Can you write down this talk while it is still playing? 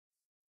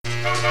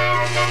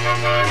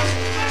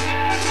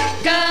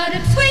Got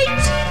it sweet,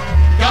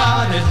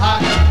 Got it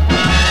hot,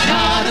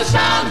 got a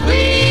sound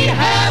we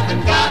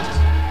haven't got.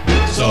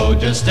 So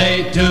just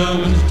stay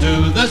tuned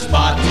to the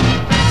spot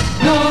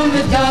known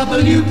as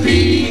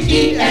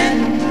WPEN.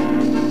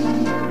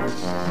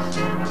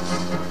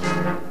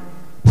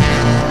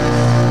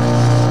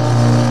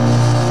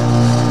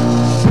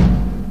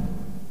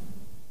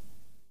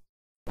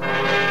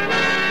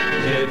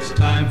 It's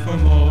time for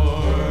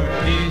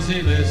more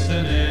easy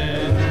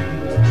listening.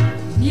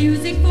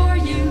 music for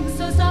you,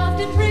 so soft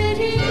and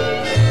pretty.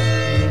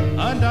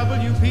 On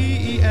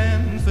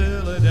WPEN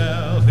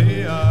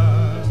Philadelphia,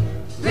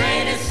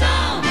 Greatest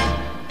sound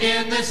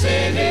in the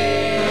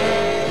city.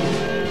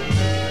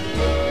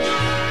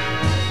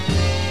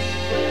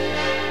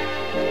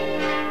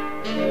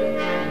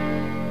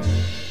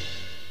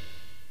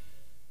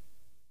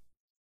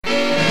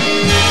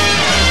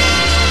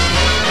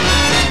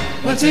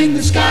 What's in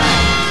the sky,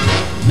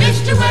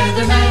 Mr.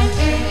 Weatherman?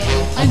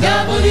 On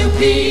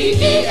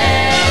WPEN.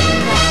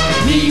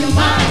 Me, oh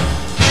my,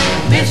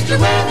 Mr.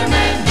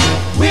 Weatherman.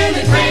 Will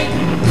it rain,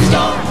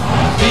 storm,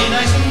 be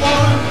nice and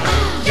warm?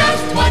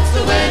 Just what's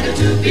the weather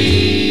to be?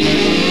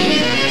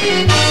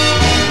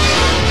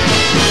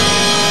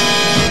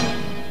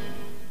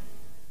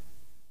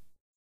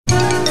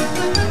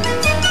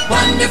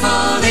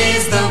 Wonderful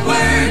is the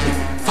word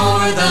for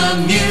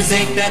the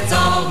music that's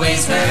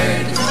always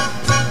heard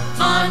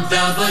on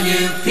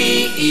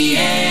WPEN,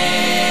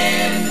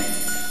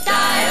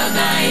 dial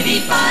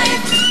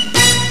 95.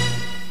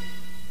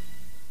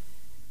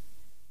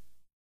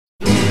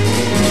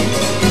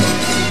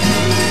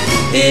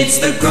 It's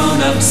the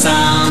grown-up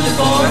sound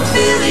for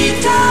Philly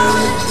town,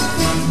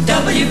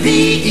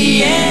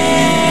 WPEN,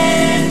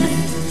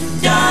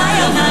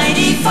 dial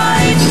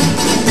 95.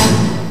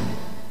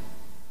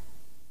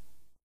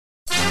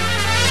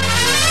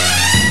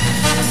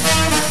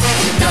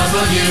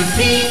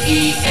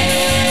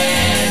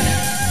 WPEN,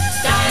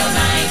 dial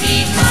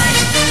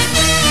 95.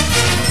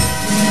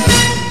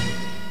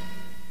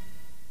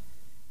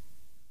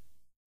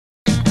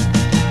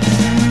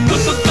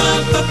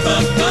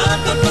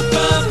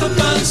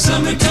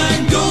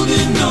 Summertime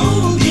golden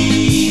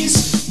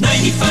oldies,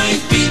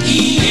 95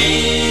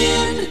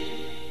 BEN.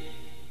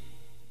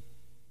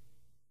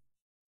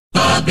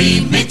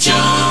 Bobby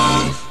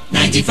Mitchell,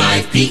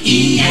 95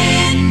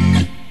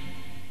 BEN.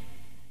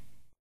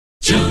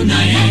 Joe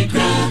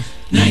Niagara,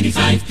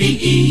 95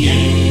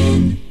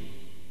 BEN.